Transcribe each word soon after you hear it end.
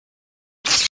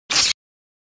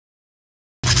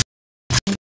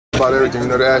about everything. You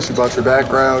know, they ask you about your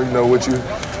background, you know, what you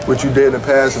did in the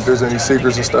past, if there's any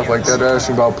secrets and stuff like that. They ask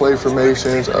you about play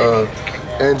formations,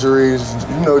 injuries,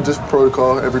 you know, just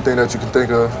protocol, everything that you can think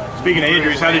of. Speaking of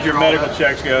injuries, how did your medical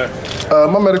checks go?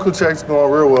 My medical check's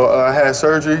going real well. I had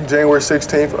surgery January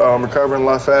 16th. I'm recovering a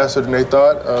lot faster than they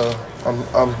thought.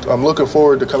 I'm looking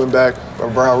forward to coming back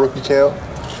around rookie camp.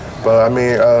 But, I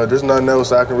mean, there's nothing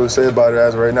else I can really say about it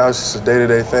as of right now. It's just a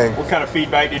day-to-day thing. What kind of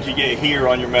feedback did you get here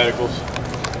on your medicals?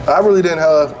 I really didn't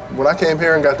have – when I came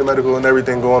here and got the medical and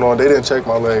everything going on, they didn't check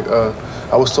my leg.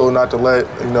 I was told not to let,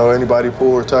 you know, anybody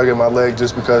pull or tug at my leg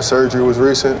just because surgery was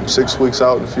recent, 6 weeks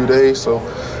out in a few days. So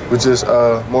it was just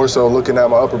more so looking at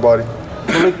my upper body.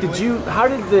 Malik, how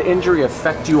did the injury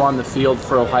affect you on the field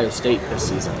for Ohio State this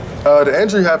season? The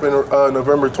injury happened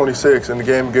November 26th in the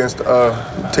game against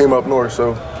team up north.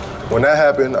 So when that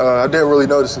happened, I didn't really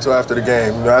notice until after the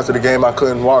game. You know, after the game, I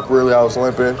couldn't walk really. I was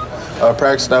limping.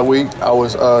 Practice that week, I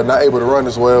was not able to run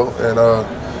as well, and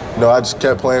you know, I just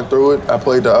kept playing through it. I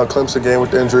played the Clemson game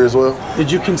with the injury as well.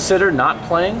 Did you consider not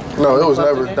playing? No, it was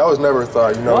never. That was never a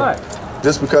thought. You know, why?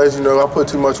 Just because, you know, I put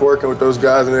too much work in with those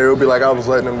guys, and it would be like I was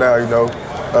letting them down. You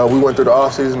know, we went through the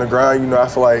offseason, the grind. You know, I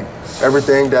feel like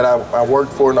everything that I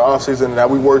worked for in the offseason and that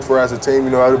we worked for as a team, you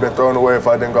know, I would have been thrown away if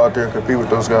I didn't go out there and compete with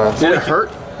those guys. Did it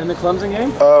hurt in the Clemson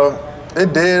game?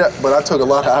 It did, but I took a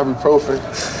lot of ibuprofen.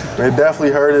 It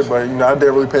definitely hurt it, but, you know, I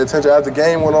didn't really pay attention. As the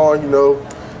game went on, you know,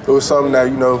 it was something that,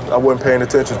 you know, I wasn't paying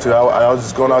attention to. I was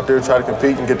just going out there to try to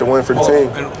compete and get the win for the team.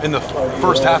 In the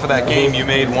first half of that game, you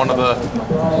made one of the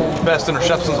best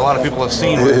interceptions a lot of people have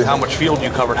seen with how much field you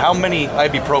covered. How many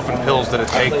ibuprofen pills did it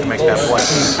take to make that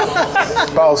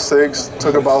play? About 6.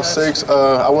 Took about 6.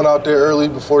 I went out there early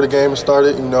before the game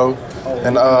started, you know,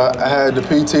 and I had the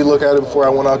PT look at it before I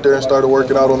went out there and started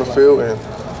working out on the field, and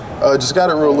just got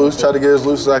it real loose, try to get as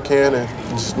loose as I can, and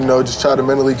just, you know, just try to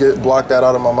mentally block that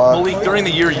out of my mind. Malik, during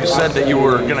the year you said that you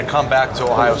were going to come back to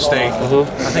Ohio State.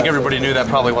 I think everybody knew that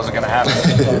probably wasn't going to happen.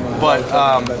 But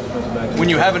when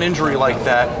you have an injury like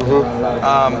that,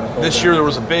 this year there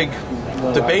was a big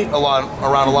debate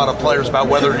around a lot of players about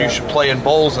whether you should play in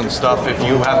bowls and stuff if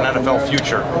you have an NFL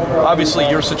future. Obviously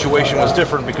your situation was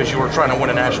different because you were trying to win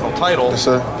a national title. Yes,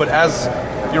 sir. But as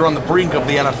you're on the brink of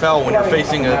the NFL when you're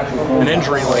facing an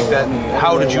injury like that,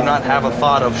 how did you not have a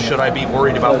thought of, should I be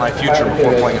worried about my future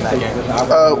before playing in that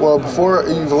game? Well, before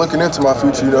even looking into my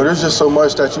future, you know, there's just so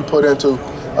much that you put into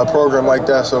a program like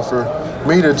that. So for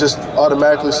me to just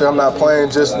automatically say I'm not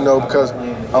playing just, you know, because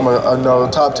I'm a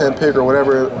top 10 pick or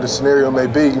whatever the scenario may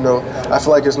be, you know, I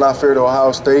feel like it's not fair to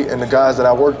Ohio State and the guys that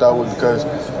I worked out with, because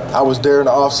I was there in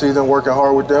the offseason working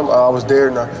hard with them. I was there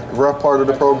in the rough part of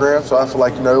the program, so I feel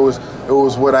like, you know, it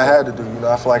was what I had to do. You know,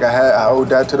 I feel like I owed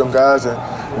that to them guys, and,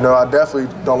 you know, I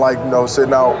definitely don't like, you know,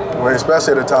 sitting out,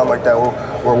 especially at a time like that.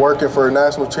 We're working for a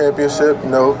national championship, you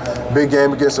know, big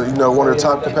game against, you know, one of the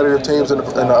top competitive teams in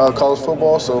the college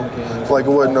football. So I feel like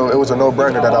it was a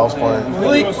no-brainer that I was playing.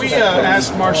 Malik, we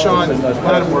asked Marshawn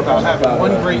Lattimore about having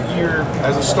one great year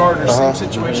as a starter, same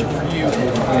situation for you,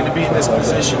 and to be in this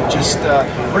position. Just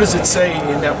what does it say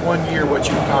in that 1 year what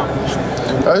you accomplished?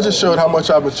 It just showed how much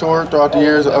I've matured throughout the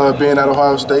years being at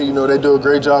Ohio State. You know, they do a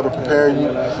great job of preparing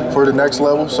you for the next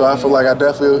level. So I feel like I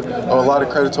definitely owe a lot of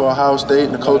credit to Ohio State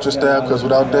and the coaching staff, because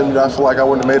without them, you know, I feel like I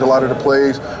wouldn't have made a lot of the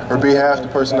plays or be half the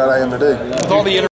person that I am today.